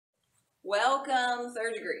Welcome,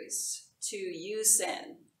 third degrees, to Yoo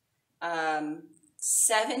Sin.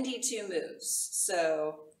 72 moves,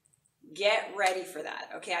 so get ready for that.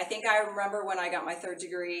 Okay, I think I remember when I got my third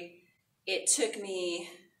degree, it took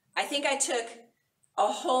me, I think I took a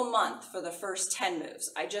whole month for the first 10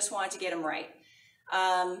 moves. I just wanted to get them right.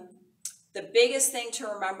 The biggest thing to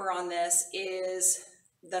remember on this is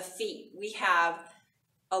the feet. We have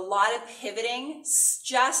a lot of pivoting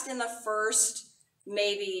just in the first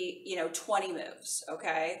maybe 20 moves.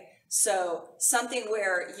 Okay, so something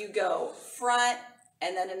where you go front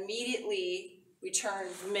and then immediately we turn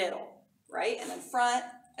middle, right, and then front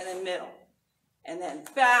and then middle and then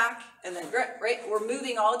back and then right. We're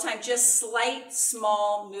moving all the time, just slight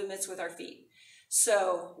small movements with our feet.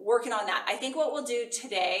 So working on that. I think what we'll do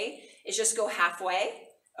today is just go halfway,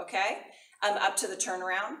 okay, up to the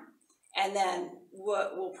turnaround, and then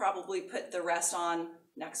we'll probably put the rest on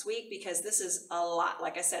next week because this is a lot.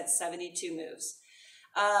 Like I said, 72 moves.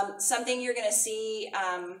 Something you're going to see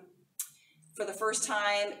for the first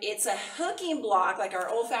time, it's a hooking block, like our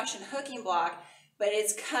old-fashioned hooking block, but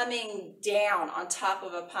it's coming down on top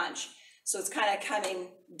of a punch. So it's kind of coming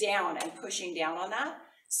down and pushing down on that.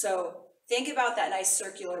 So think about that nice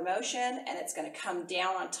circular motion, and it's going to come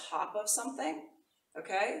down on top of something.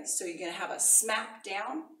 Okay, so you're going to have a smack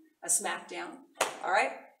down, all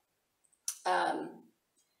right?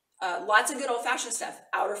 Lots of good old-fashioned stuff.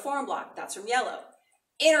 Outer forearm block, that's from yellow.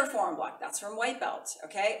 Inner forearm block, that's from white belt,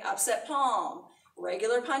 okay? Upset palm,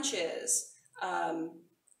 regular punches.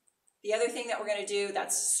 The other thing that we're going to do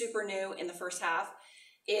that's super new in the first half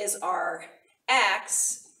is our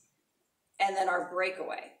X and then our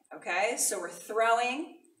breakaway, okay? So we're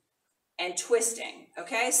throwing and twisting,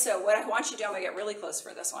 okay? So what I want you to do, I'm going to get really close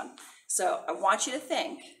for this one. So I want you to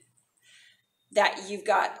think that you've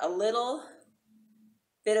got a little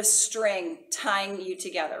bit of string tying you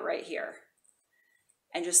together right here.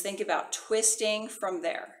 And just think about twisting from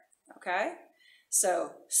there, okay?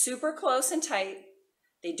 So super close and tight.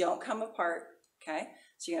 They don't come apart, okay?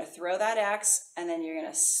 So you're gonna throw that X and then you're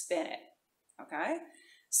gonna spin it, okay?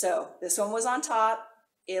 So this one was on top.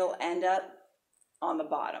 It'll end up on the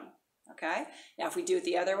bottom, okay? Now if we do it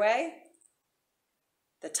the other way,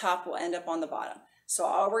 the top will end up on the bottom. So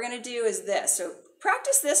all we're gonna do is this. So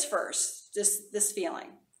practice this first, just this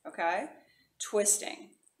feeling, okay? Twisting,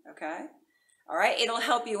 okay? All right, it'll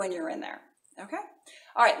help you when you're in there, okay?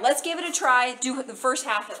 All right, let's give it a try. Do the first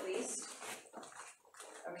half at least.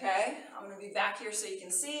 Okay, I'm gonna be back here so you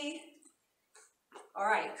can see. All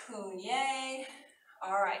right, kunye.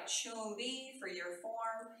 All right, chumbi for your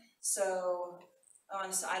form. So,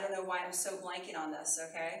 I don't know why I'm so blanking on this,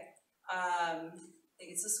 okay? I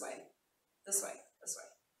think it's this way.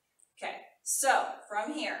 Okay, so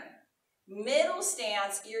from here, middle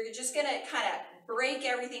stance, you're just gonna kind of break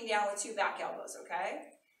everything down with two back elbows, okay?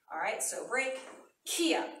 All right, so break,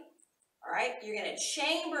 kia. All right, you're gonna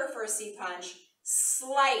chamber for a C punch,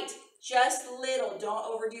 slight, just little, don't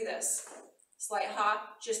overdo this. Slight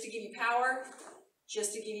hop, just to give you power,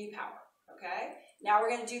 okay? Now we're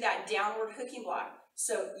gonna do that downward hooking block.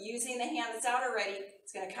 So using the hand that's out already,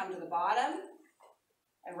 it's gonna come to the bottom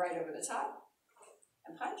and right over the top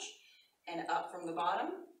and punch, and up from the bottom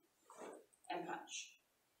and punch.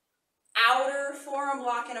 Outer forearm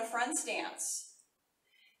block in a front stance.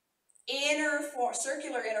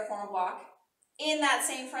 Circular inner forearm block in that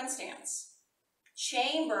same front stance.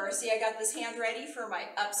 Chamber, see I got this hand ready for my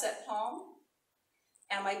upset palm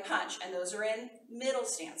and my punch, and those are in middle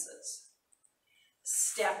stances.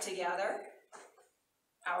 Step together,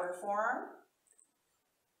 outer forearm,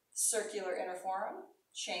 circular inner forearm,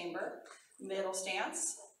 chamber, middle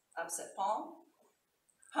stance, upset palm,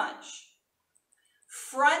 punch.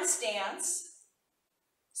 Front stance,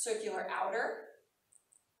 circular outer,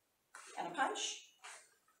 and a punch.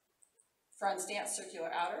 Front stance, circular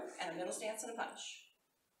outer, and a middle stance and a punch.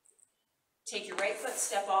 Take your right foot,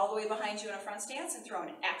 step all the way behind you in a front stance and throw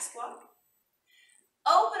an X block.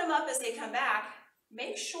 Open them up as they come back.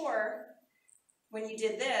 Make sure when you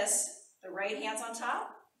did this, the right hand's on top,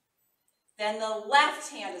 then the left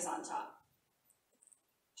hand is on top.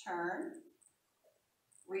 Turn,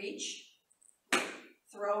 reach,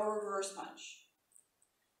 throw a reverse punch.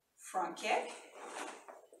 Front kick,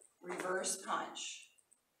 reverse punch.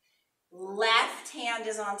 Left hand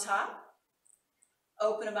is on top.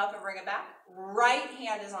 Open them up and bring it back. Right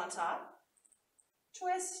hand is on top.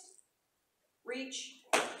 Twist, reach,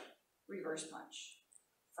 reverse punch.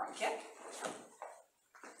 Front kick,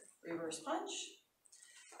 reverse punch.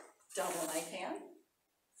 Double knife hand,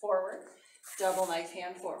 forward. Double knife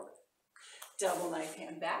hand, forward. Double knife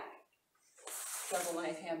hand back. Double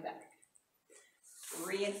knife hand back.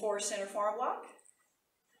 Reinforce inner forearm block.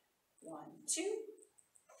 1, 2.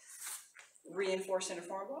 Reinforce inner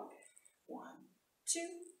forearm block. 1, 2.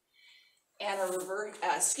 And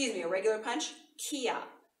a regular punch, key up.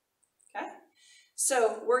 Okay?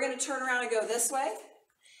 So we're going to turn around and go this way,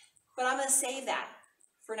 but I'm going to save that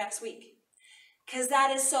for next week because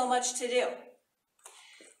that is so much to do.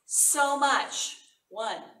 So much.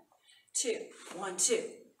 1, 2, 1, 2.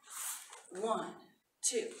 1,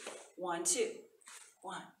 2, 1, 2.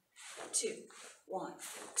 1, 2, 1,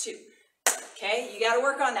 2. Okay, you got to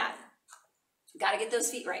work on that. You got to get those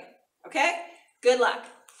feet right. Okay? Good luck.